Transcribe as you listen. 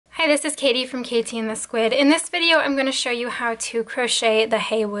Hi, this is Katie from Katie and the Squid. In this video, I'm going to show you how to crochet the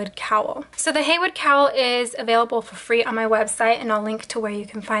Heywood cowl. So the Heywood cowl is available for free on my website, and I'll link to where you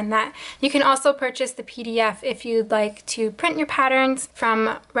can find that. You can also purchase the PDF if you'd like to print your patterns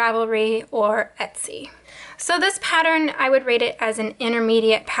from Ravelry or Etsy. So this pattern, I would rate it as an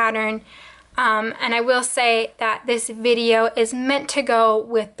intermediate pattern. And I will say that this video is meant to go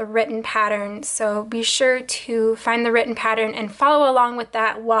with the written pattern, so be sure to find the written pattern and follow along with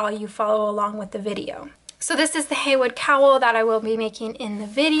that while you follow along with the video. So this is the Heywood cowl that I will be making in the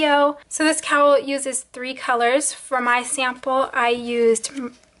video. So this cowl uses 3 colors. For my sample, I used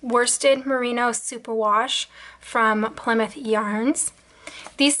worsted merino superwash from Plymouth Yarns.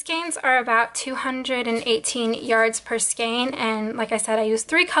 These skeins are about 218 yards per skein, and like I said, I used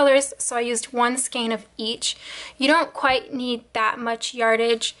 3 colors, so I used 1 skein of each. You don't quite need that much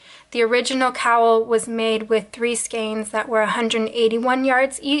yardage. The original cowl was made with 3 skeins that were 181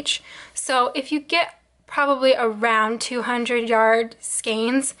 yards each, so if you get probably around 200 yard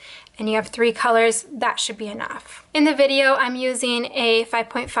skeins and you have 3 colors, that should be enough. In the video, I'm using a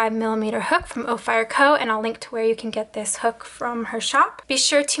 5.5mm hook from Fire Co, and I'll link to where you can get this hook from her shop. Be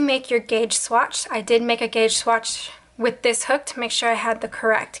sure to make your gauge swatch. I did make a gauge swatch with this hook to make sure I had the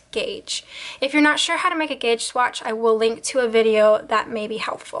correct gauge. If you're not sure how to make a gauge swatch, I will link to a video that may be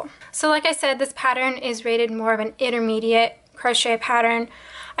helpful. So like I said, this pattern is rated more of an intermediate crochet pattern.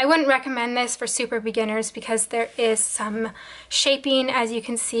 I wouldn't recommend this for super beginners because there is some shaping, as you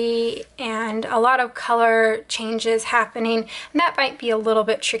can see, and a lot of color changes happening, and that might be a little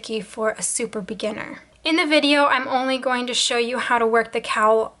bit tricky for a super beginner. In the video, I'm only going to show you how to work the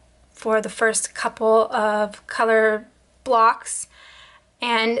cowl for the first couple of color blocks,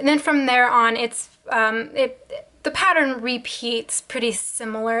 and then from there on, the pattern repeats pretty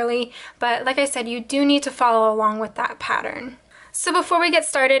similarly, but like I said, you do need to follow along with that pattern. So before we get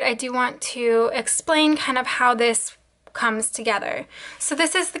started, I do want to explain kind of how this comes together. So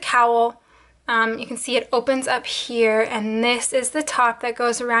this is the cowl. You can see it opens up here, and this is the top that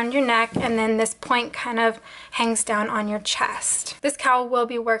goes around your neck, and then this point kind of hangs down on your chest. This cowl will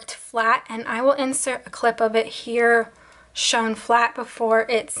be worked flat, and I will insert a clip of it here shown flat before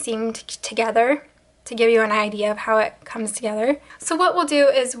it's seamed together to give you an idea of how it comes together. So what we'll do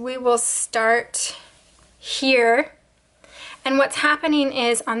is we will start here. And what's happening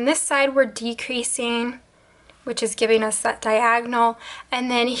is on this side we're decreasing, which is giving us that diagonal. And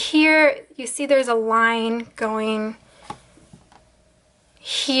then here you see there's a line going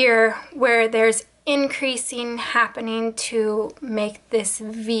here where there's increasing happening to make this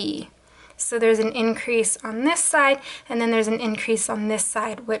V. So there's an increase on this side, and then there's an increase on this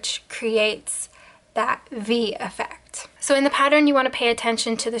side, which creates that V effect. So in the pattern, you want to pay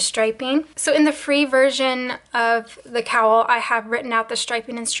attention to the striping. So in the free version of the cowl, I have written out the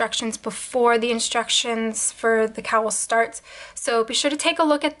striping instructions before the instructions for the cowl starts. So be sure to take a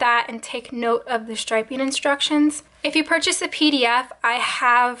look at that and take note of the striping instructions. If you purchase a PDF, I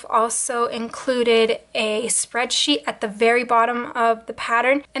have also included a spreadsheet at the very bottom of the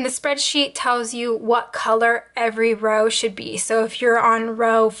pattern, and the spreadsheet tells you what color every row should be. So if you're on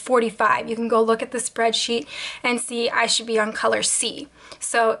row 45, you can go look at the spreadsheet and see I should be on color C.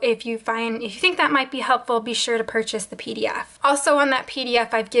 So if you think that might be helpful, be sure to purchase the PDF. Also on that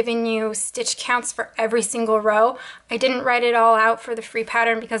PDF, I've given you stitch counts for every single row. I didn't write it all out for the free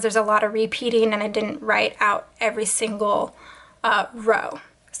pattern because there's a lot of repeating, and I didn't write out every single row.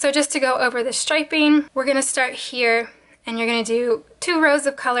 So just to go over the striping, we're going to start here, and you're going to do 2 rows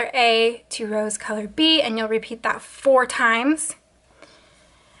of color A, 2 rows color B, and you'll repeat that 4 times.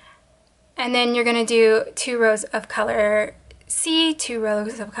 And then you're going to do 2 rows of color C, 2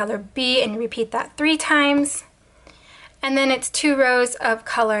 rows of color B, and you repeat that 3 times. And then it's 2 rows of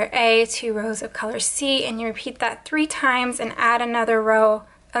color A, 2 rows of color C, and you repeat that 3 times and add another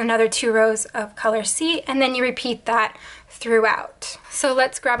 2 rows of color C, and then you repeat that throughout. So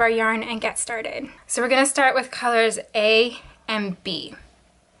let's grab our yarn and get started. So we're going to start with colors A and B.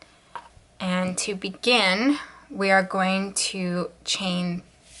 And to begin, we are going to chain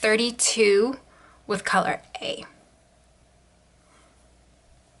 32 with color A.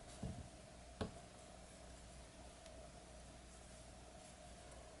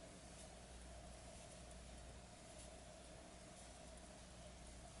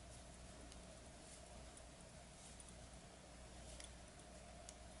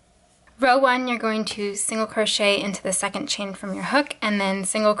 Row 1, you're going to single crochet into the 2nd chain from your hook, and then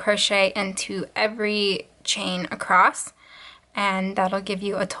single crochet into every chain across, and that'll give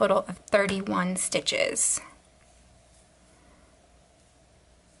you a total of 31 stitches.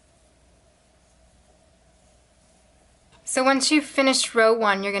 So once you've finished row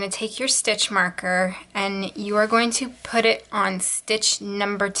 1, you're going to take your stitch marker and you are going to put it on stitch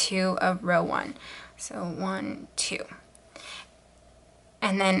number 2 of row 1. So 1, 2.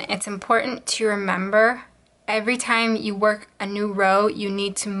 And then it's important to remember every time you work a new row, you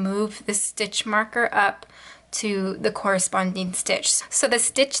need to move the stitch marker up to the corresponding stitch. So the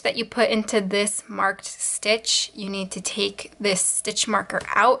stitch that you put into this marked stitch, you need to take this stitch marker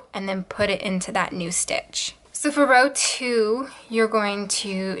out and then put it into that new stitch. So for row 2, you're going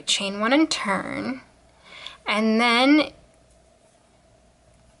to chain 1 and turn, and then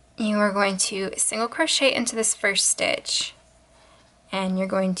you are going to single crochet into this first stitch, and you're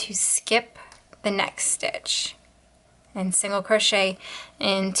going to skip the next stitch and single crochet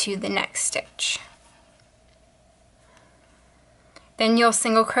into the next stitch. Then you'll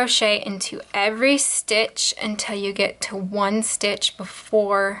single crochet into every stitch until you get to 1 stitch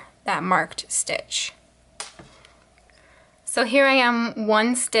before that marked stitch. So here I am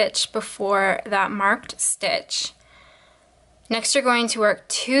 1 stitch before that marked stitch. Next you're going to work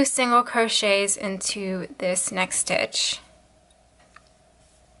 2 single crochets into this next stitch.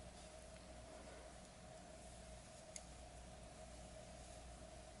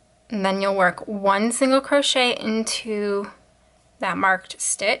 And then you'll work 1 single crochet into that marked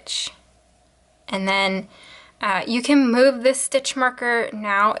stitch. And then you can move this stitch marker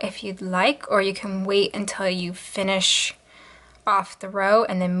now if you'd like, or you can wait until you finish off the row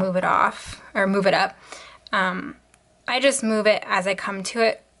and then move it off, or move it up. I just move it as I come to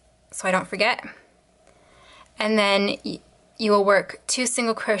it so I don't forget. And then you will work 2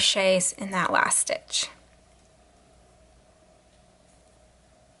 single crochets in that last stitch.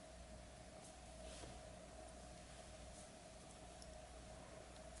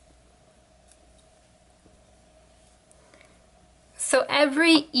 So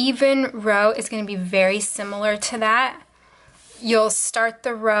every even row is going to be very similar to that. You'll start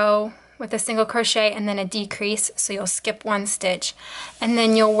the row with a single crochet and then a decrease, so you'll skip 1 stitch, and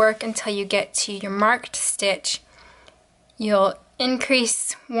then you'll work until you get to your marked stitch. You'll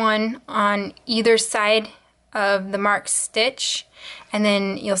increase 1 on either side of the marked stitch, and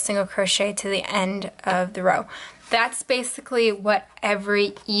then you'll single crochet to the end of the row. That's basically what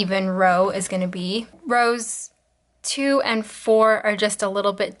every even row is going to be. Rows 2 and 4 are just a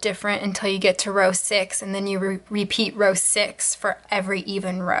little bit different until you get to row 6, and then you repeat row 6 for every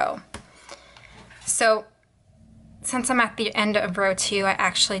even row. So since I'm at the end of row 2, I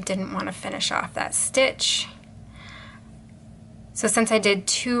actually didn't want to finish off that stitch. So since I did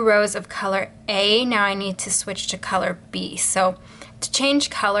 2 rows of color A, now I need to switch to color B. So to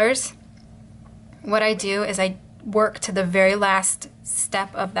change colors, what I do is I work to the very last step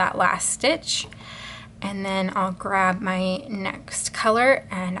of that last stitch, and then I'll grab my next color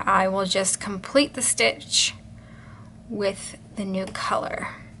and I will just complete the stitch with the new color,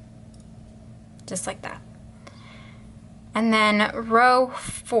 just like that. And then row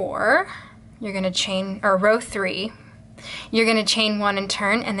 4, you're going to chain, or row 3, you're going to chain 1 and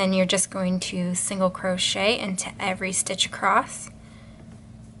turn, and then you're just going to single crochet into every stitch across.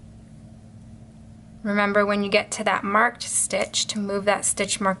 Remember, when you get to that marked stitch, to move that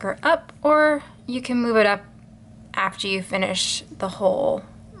stitch marker up, or you can move it up after you finish the whole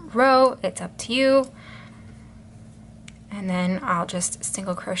row. It's up to you. And then I'll just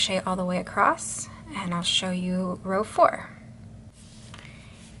single crochet all the way across, and I'll show you row 4.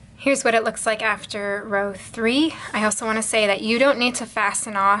 Here's what it looks like after row 3. I also want to say that you don't need to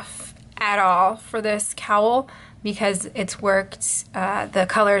fasten off at all for this cowl, because it's worked, the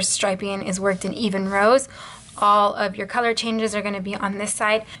color striping is worked in even rows. All of your color changes are going to be on this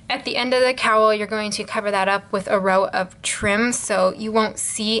side. At the end of the cowl, you're going to cover that up with a row of trim, so you won't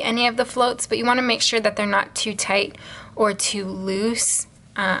see any of the floats, but you want to make sure that they're not too tight or too loose.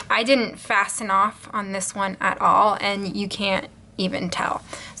 I didn't fasten off on this one at all, and you can't even tell.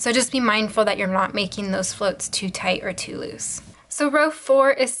 So just be mindful that you're not making those floats too tight or too loose. So row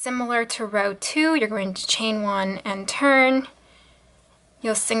 4 is similar to row 2. You're going to chain 1 and turn.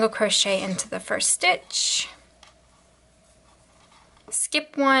 You'll single crochet into the first stitch,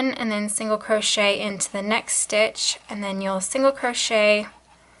 skip 1, and then single crochet into the next stitch, and then you'll single crochet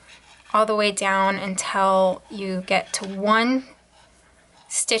all the way down until you get to 1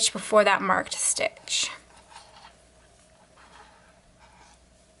 stitch before that marked stitch.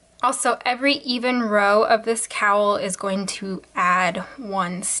 Also, every even row of this cowl is going to add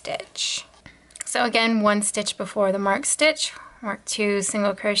 1 stitch. So again, 1 stitch before the marked stitch, work 2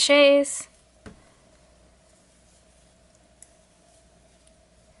 single crochets,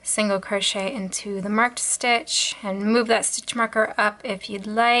 single crochet into the marked stitch, and move that stitch marker up if you'd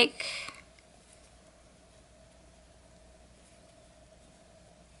like.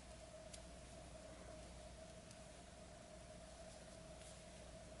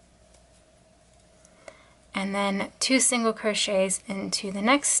 and then 2 single crochets into the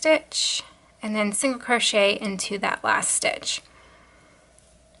next stitch, and then single crochet into that last stitch.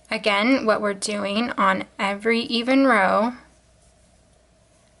 Again, what we're doing on every even row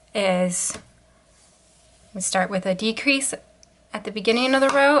is we start with a decrease at the beginning of the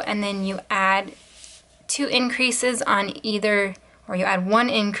row, and then you add 2 increases on either, or you add 1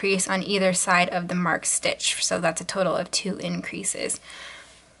 increase on either side of the marked stitch. So that's a total of 2 increases.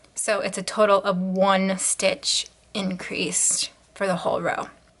 So it's a total of 1 stitch increase for the whole row.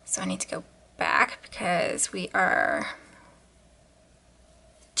 So I need to go back because we are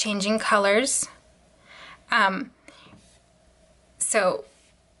changing colors. So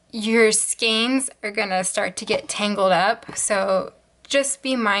your skeins are gonna start to get tangled up, so just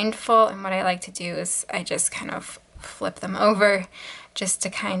be mindful. And what I like to do is I just kind of flip them over just to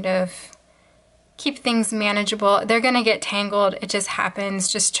kind of keep things manageable. They're gonna get tangled, it just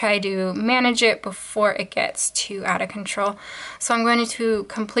happens. Just try to manage it before it gets too out of control. So I'm going to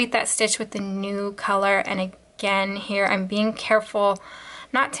complete that stitch with the new color, and again here I'm being careful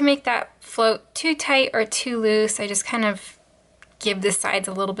not to make that float too tight or too loose. I just kind of give the sides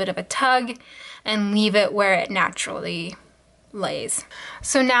a little bit of a tug and leave it where it naturally lays.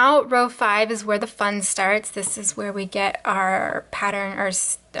 So now row 5 is where the fun starts. This is where we get our pattern,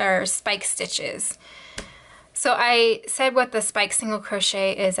 our spike stitches. So I said what the spike single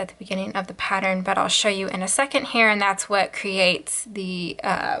crochet is at the beginning of the pattern, but I'll show you in a second here, and that's what creates the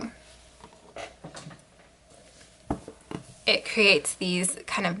it creates these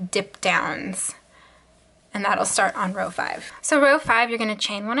kind of dip downs, and that'll start on row 5. So row 5, you're going to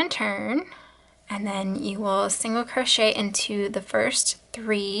chain 1 and turn, and then you will single crochet into the first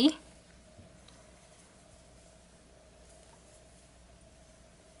 3.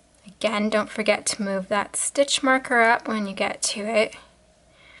 Again, don't forget to move that stitch marker up when you get to it.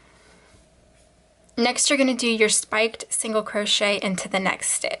 Next, you're going to do your spiked single crochet into the next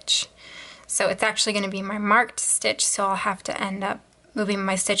stitch. So it's actually going to be my marked stitch, so I'll have to end up moving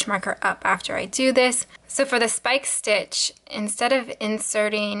my stitch marker up after I do this. So for the spike stitch, instead of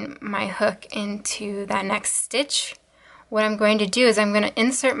inserting my hook into that next stitch, what I'm going to do is I'm going to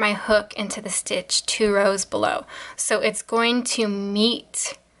insert my hook into the stitch 2 rows below. So it's going to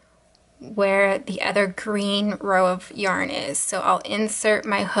meet where the other green row of yarn is. So I'll insert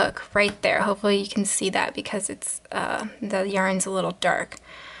my hook right there. Hopefully you can see that because it's the yarn's a little dark.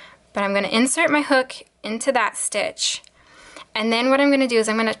 But I'm going to insert my hook into that stitch, and then what I'm going to do is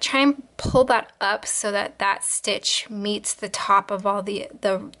I'm going to try and pull that up so that that stitch meets the top of all the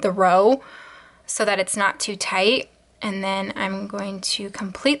row so that it's not too tight. And then I'm going to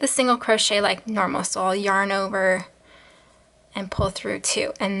complete the single crochet like normal. So I'll yarn over and pull through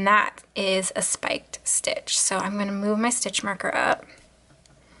 2, and that is a spiked stitch. So I'm going to move my stitch marker up.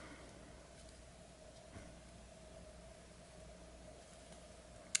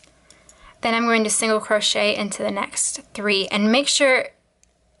 Then I'm going to single crochet into the next 3, and make sure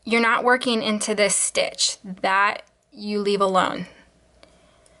you're not working into this stitch. That you leave alone.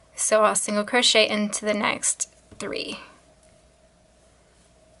 So I'll single crochet into the next 3.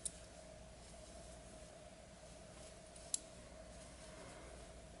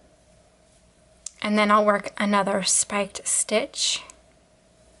 And then I'll work another spiked stitch.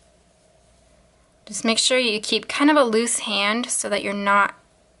 Just make sure you keep kind of a loose hand so that you're not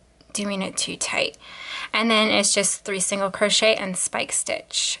doing it too tight. And then it's just 3 single crochet and spike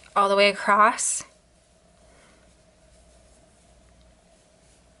stitch all the way across.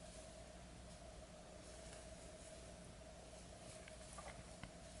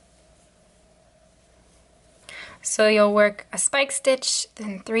 So you'll work a spike stitch,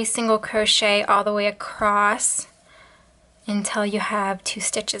 then 3 single crochet all the way across until you have 2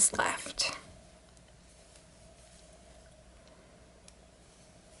 stitches left.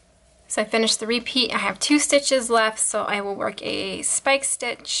 So I finished the repeat, I have 2 stitches left, so I will work a spike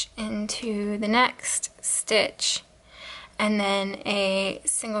stitch into the next stitch, and then a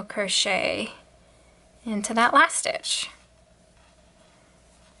single crochet into that last stitch.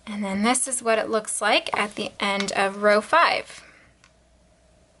 And then this is what it looks like at the end of row 5.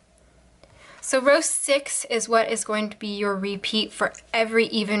 So row 6 is what is going to be your repeat for every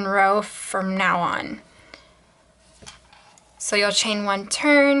even row from now on. So you'll chain 1,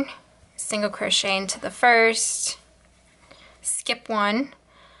 turn, single crochet into the first, skip 1,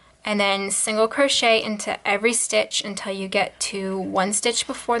 and then single crochet into every stitch until you get to 1 stitch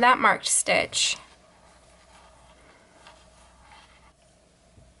before that marked stitch.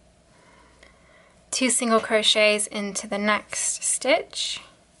 Two single crochets into the next stitch,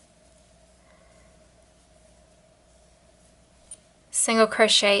 single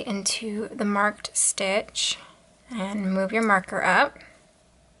crochet into the marked stitch and move your marker up.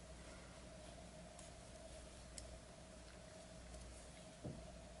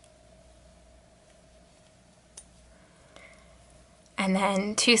 And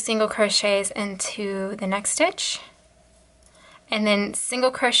then 2 single crochets into the next stitch, and then single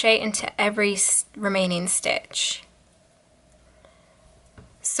crochet into every remaining stitch.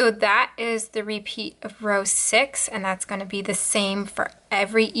 So that is the repeat of row 6, and that's going to be the same for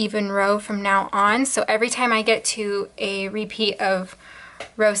every even row from now on. So every time I get to a repeat of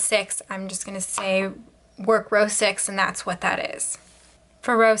row 6, I'm just going to say work row 6, and that's what that is.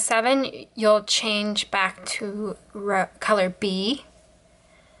 For row 7, you'll change back to color B.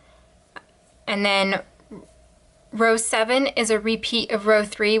 And then row 7 is a repeat of row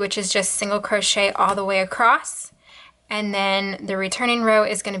 3, which is just single crochet all the way across. And then the returning row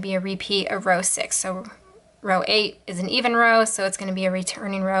is going to be a repeat of row 6. So row 8 is an even row, so it's going to be a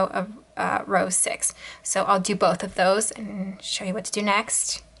returning row of row 6. So I'll do both of those and show you what to do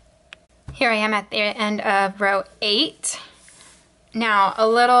next. Here I am at the end of row 8. Now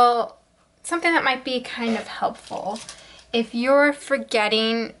something that might be kind of helpful. If you're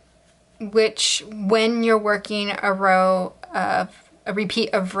forgetting when you're working a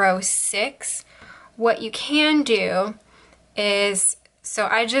repeat of row 6, what you can do is, so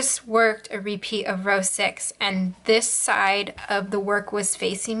I just worked a repeat of row 6 and this side of the work was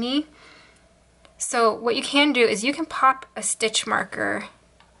facing me. So what you can do is you can pop a stitch marker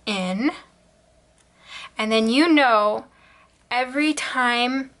in, and then every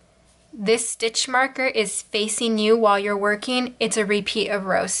time this stitch marker is facing you while you're working, it's a repeat of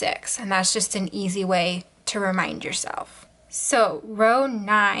row 6, and that's just an easy way to remind yourself. So row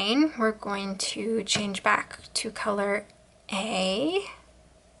 9, we're going to change back to color A,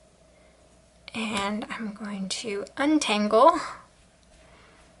 and I'm going to untangle.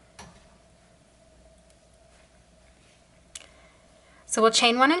 So we'll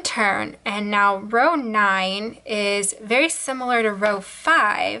chain 1 and turn, and now row 9 is very similar to row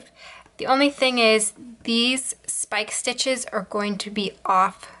 5. The only thing is these spike stitches are going to be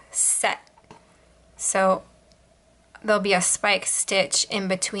offset. So there'll be a spike stitch in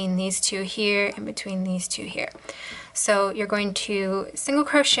between these two here, in between these two here. So you're going to single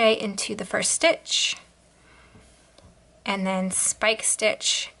crochet into the first stitch and then spike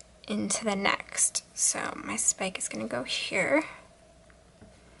stitch into the next. So my spike is going to go here.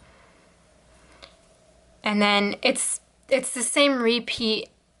 And then it's the same repeat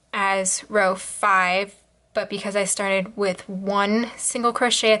as row 5, but because I started with 1 single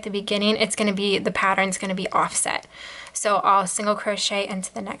crochet at the beginning, the pattern's going to be offset. So I'll single crochet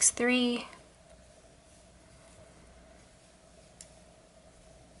into the next 3.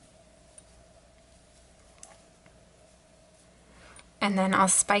 And then I'll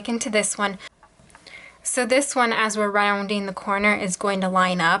spike into this one. So this one, as we're rounding the corner, is going to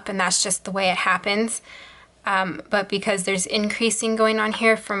line up, and that's just the way it happens. But because there's increasing going on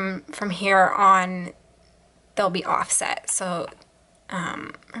here, from here on, they'll be offset. So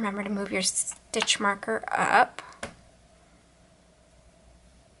remember to move your stitch marker up.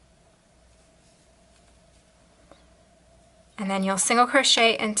 And then you'll single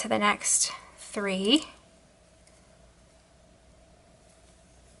crochet into the next 3.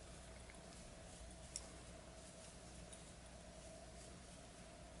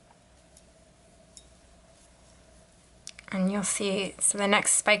 And you'll see, so the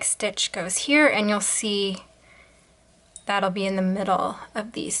next spike stitch goes here, and you'll see that'll be in the middle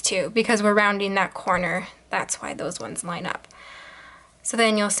of these two. Because we're rounding that corner, that's why those ones line up. So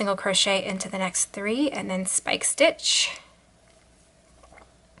then you'll single crochet into the next 3 and then spike stitch.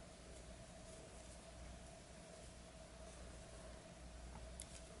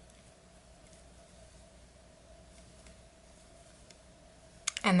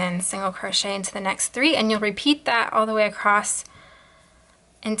 And then single crochet into the next 3, and you'll repeat that all the way across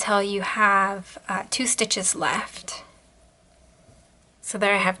until you have 2 stitches left. So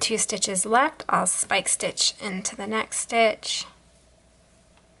there I have 2 stitches left. I'll spike stitch into the next stitch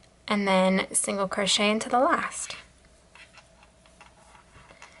and then single crochet into the last.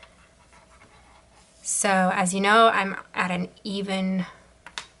 So as you know, I'm at an even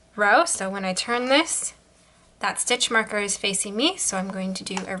row, so when I turn this, that stitch marker is facing me, so I'm going to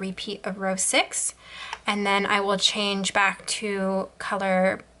do a repeat of row 6, and then I will change back to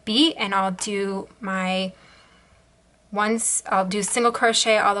color B, and I'll do single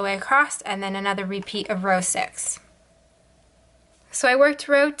crochet all the way across, and then another repeat of row 6. So I worked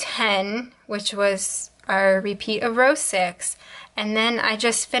row 10, which was our repeat of row 6, and then I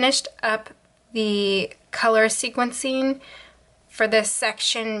just finished up the color sequencing for this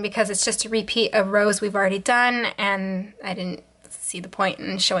section because it's just a repeat of rows we've already done, and I didn't see the point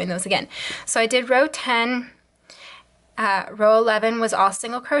in showing those again. So I did row 10, row 11 was all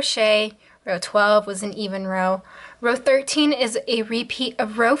single crochet, row 12 was an even row, row 13 is a repeat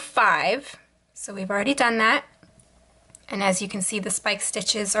of row 5, so we've already done that, and as you can see the spike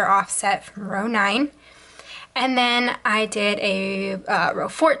stitches are offset from row 9. And then I did a row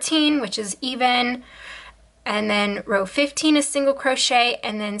 14, which is even, and then row 15 is single crochet,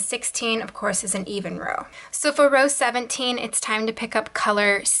 and then 16 of course is an even row. So for row 17 it's time to pick up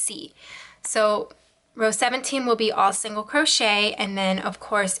color C. So row 17 will be all single crochet, and then of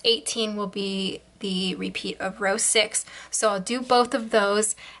course 18 will be the repeat of row 6. So I'll do both of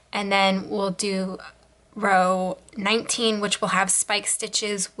those, and then we'll do row 19, which will have spike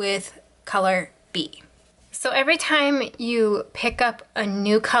stitches with color B. So every time you pick up a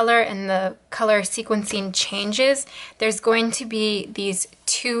new color and the color sequencing changes, there's going to be these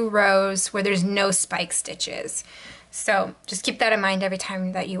 2 rows where there's no spike stitches. So just keep that in mind every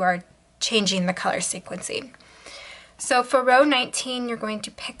time that you are changing the color sequencing. So for row 19, you're going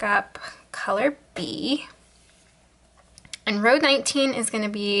to pick up color B. And row 19 is going to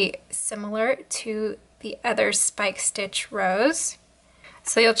be similar to the other spike stitch rows.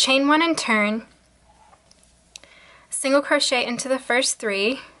 So you'll chain 1 and turn, single crochet into the first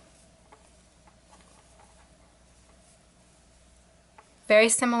 3, very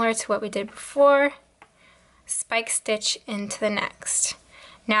similar to what we did before, spike stitch into the next.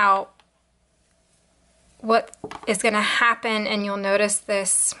 Now what is going to happen, and you'll notice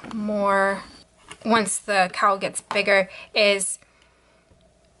this more once the cowl gets bigger, is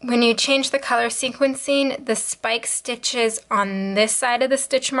when you change the color sequencing, the spike stitches on this side of the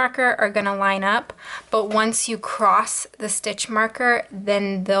stitch marker are going to line up, but once you cross the stitch marker,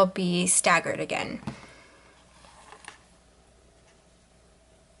 then they'll be staggered again.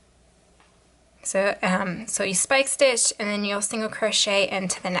 So, so you spike stitch, and then you'll single crochet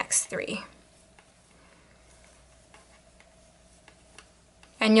into the next 3.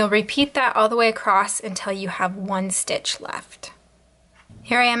 And you'll repeat that all the way across until you have 1 stitch left.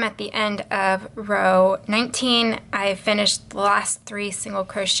 Here I am at the end of row 19. I finished the last 3 single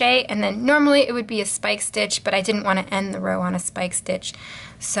crochet, and then normally it would be a spike stitch, but I didn't want to end the row on a spike stitch,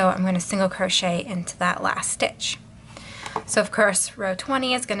 so I'm going to single crochet into that last stitch. So of course row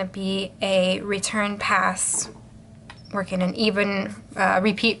 20 is going to be a return pass, working an even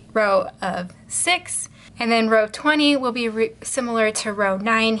repeat row of 6. And then row 20 will be similar to row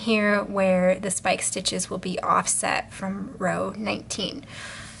 9 here, where the spike stitches will be offset from row 19.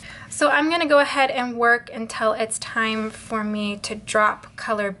 So I'm going to go ahead and work until it's time for me to drop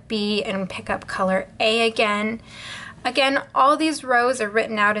color B and pick up color A again. Again, all these rows are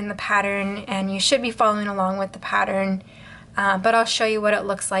written out in the pattern, and you should be following along with the pattern, but I'll show you what it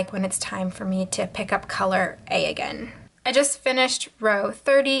looks like when it's time for me to pick up color A again. I just finished row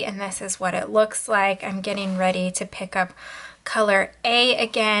 30, and this is what it looks like. I'm getting ready to pick up color A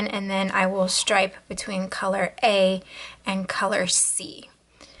again, and then I will stripe between color A and color C.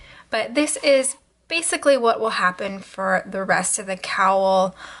 But this is basically what will happen for the rest of the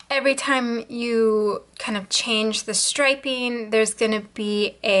cowl. Every time you kind of change the striping, there's going to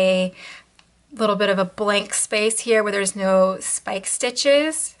be a little bit of a blank space here where there's no spike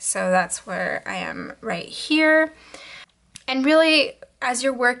stitches. So that's where I am right here. And really, as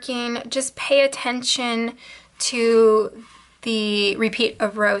you're working, just pay attention to the repeat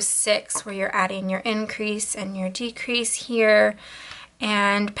of row 6 where you're adding your increase and your decrease here,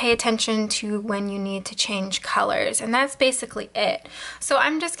 and pay attention to when you need to change colors, and that's basically it. So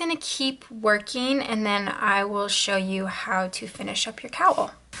I'm just going to keep working, and then I will show you how to finish up your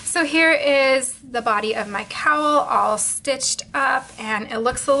cowl. So here is the body of my cowl all stitched up, and it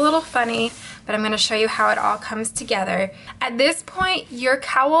looks a little funny, but I'm going to show you how it all comes together. At this point, your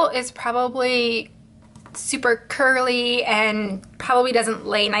cowl is probably super curly and probably doesn't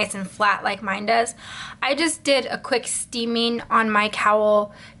lay nice and flat like mine does. I just did a quick steaming on my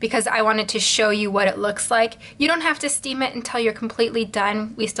cowl because I wanted to show you what it looks like. You don't have to steam it until you're completely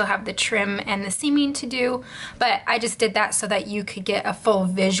done. We still have the trim and the seaming to do, but I just did that so that you could get a full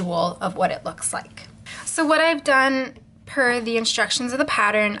visual of what it looks like. So what I've done per the instructions of the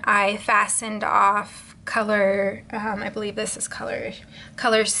pattern, I fastened off color, I believe this is color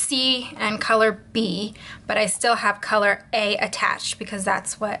C and color B, but I still have color A attached because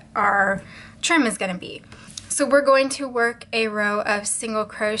that's what our trim is going to be. So we're going to work a row of single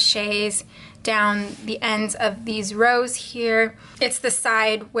crochets down the ends of these rows here. It's the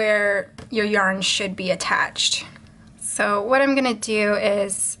side where your yarn should be attached. So what I'm going to do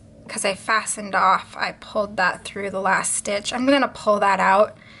is because I fastened off, I pulled that through the last stitch. I'm going to pull that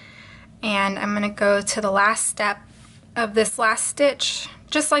out, and I'm going to go to the last step of this last stitch,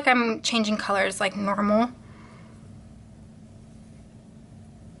 just like I'm changing colors like normal.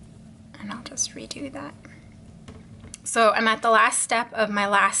 And I'll just redo that. So I'm at the last step of my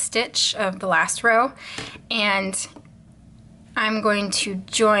last stitch of the last row, and I'm going to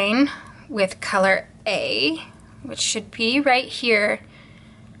join with color A, which should be right here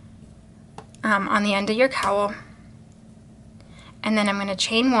on the end of your cowl. And then I'm going to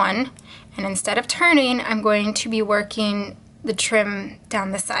chain 1, and instead of turning, I'm going to be working the trim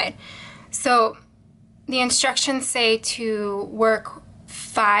down the side. So the instructions say to work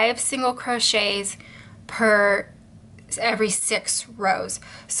 5 single crochets per every 6 rows.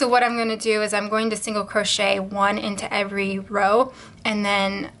 So what I'm going to do is I'm going to single crochet 1 into every row, and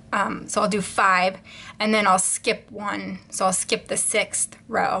then so I'll do 5, and then I'll skip 1. So I'll skip the 6th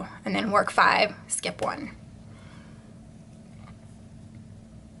row and then work 5, skip 1.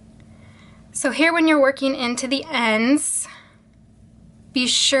 So here, when you're working into the ends, be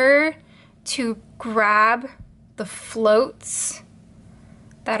sure to grab the floats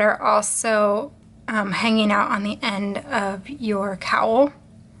that are also hanging out on the end of your cowl.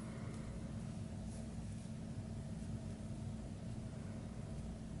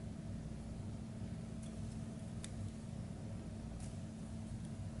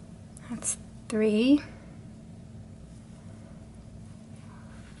 That's 3,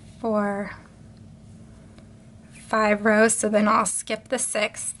 4, 5 rows, so then I'll skip the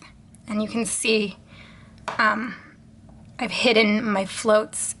 6th, and you can see I've hidden my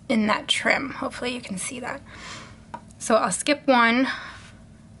floats in that trim. Hopefully you can see that. So I'll skip 1,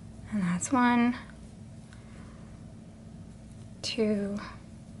 and that's 1, 2,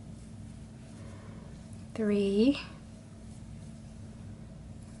 3,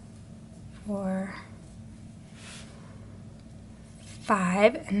 4,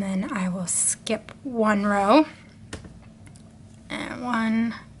 5, and then I will skip 1 row, and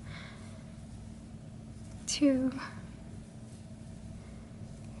 1, 2,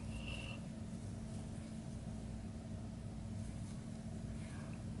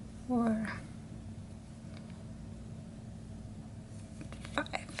 4, 5.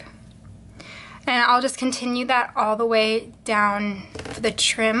 And I'll just continue that all the way down for the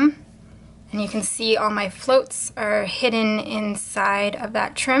trim, and you can see all my floats are hidden inside of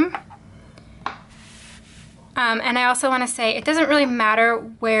that trim. And I also want to say, it doesn't really matter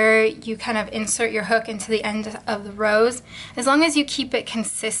where you kind of insert your hook into the end of the rows, as long as you keep it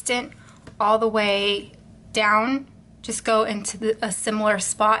consistent all the way down. Just go into a similar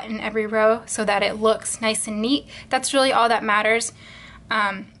spot in every row so that it looks nice and neat. That's really all that matters.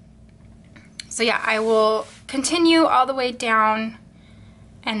 So yeah, I will continue all the way down,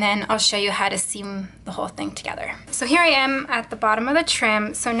 and then I'll show you how to seam the whole thing together. So here I am at the bottom of the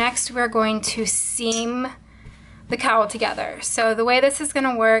trim. So next we're going to seam the cowl together. So the way this is going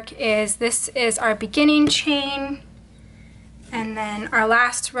to work is, this is our beginning chain, and then our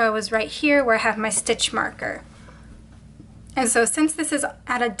last row is right here where I have my stitch marker. And so since this is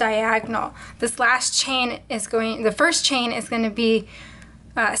at a diagonal, this last chain is going, the first chain is going to be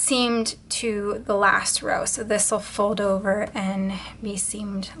seamed to the last row. So this will fold over and be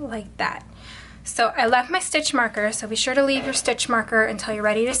seamed like that. So I left my stitch marker, so be sure to leave your stitch marker until you're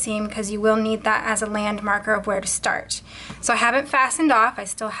ready to seam, because you will need that as a land marker of where to start. So I haven't fastened off, I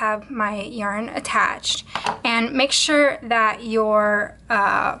still have my yarn attached. And make sure that your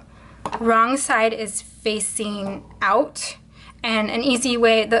wrong side is facing out. And an easy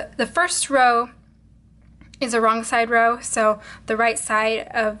way, the first row is a wrong side row, so the right side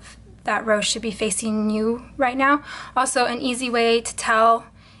of that row should be facing you right now. Also, an easy way to tell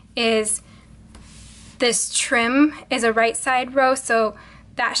is this trim is a right side row, so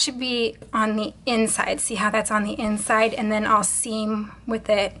that should be on the inside. See how that's on the inside? And then I'll seam with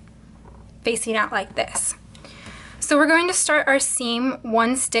it facing out like this. So we're going to start our seam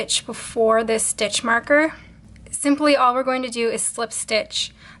 1 stitch before this stitch marker. Simply all we're going to do is slip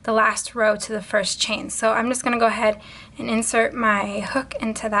stitch the last row to the first chain. So I'm just going to go ahead and insert my hook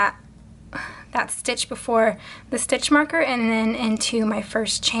into that stitch before the stitch marker, and then into my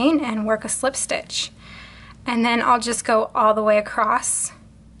first chain and work a slip stitch. And then I'll just go all the way across.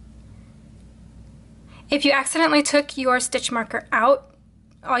 If you accidentally took your stitch marker out,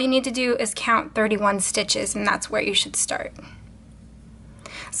 all you need to do is count 31 stitches, and that's where you should start.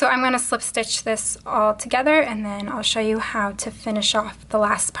 So I'm going to slip stitch this all together, and then I'll show you how to finish off the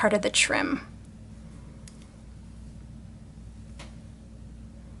last part of the trim.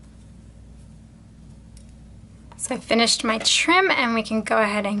 So So I finished my trim, and we can go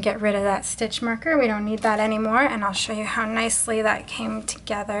ahead and get rid of that stitch marker. We don't need that anymore, and I'll show you how nicely that came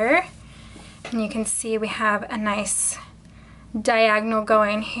together. And you can see we have a nice diagonal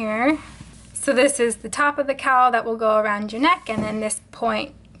going here. So this is the top of the cowl that will go around your neck, and then this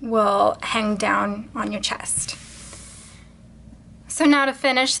point will hang down on your chest. So now to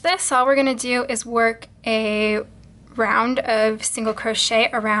finish this, all we're going to do is work a round of single crochet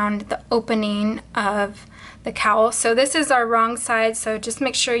around the opening of the cowl. So this is our wrong side, so just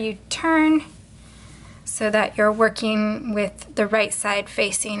make sure you turn so that you're working with the right side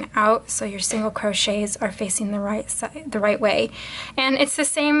facing out, so your single crochets are facing the right side, the right way. And it's the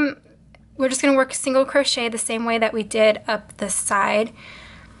same, we're just going to work single crochet the same way that we did up the side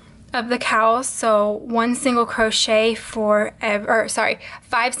of the cowl. So 1 single crochet for every,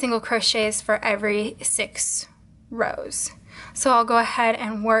 5 single crochets for every 6 rows. So I'll go ahead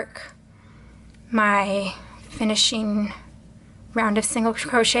and work my finishing round of single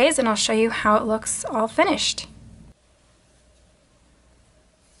crochets, and I'll show you how it looks all finished.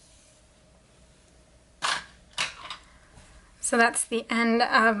 So that's the end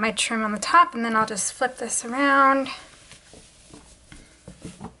of my trim on the top, and then I'll just flip this around.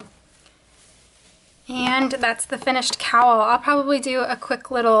 And that's the finished cowl. I'll probably do a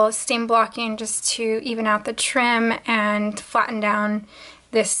quick little seam blocking just to even out the trim and flatten down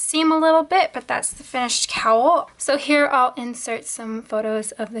this seam a little bit, but that's the finished cowl. So here I'll insert some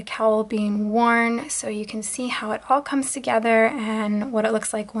photos of the cowl being worn so you can see how it all comes together and what it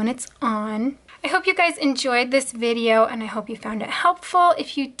looks like when it's on. I hope you guys enjoyed this video, and I hope you found it helpful.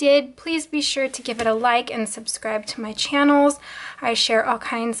 If you did, please be sure to give it a like and subscribe to my channels. I share all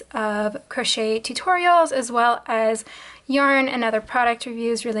kinds of crochet tutorials as well as yarn and other product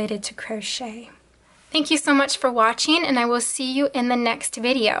reviews related to crochet. Thank you so much for watching, and I will see you in the next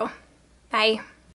video. Bye.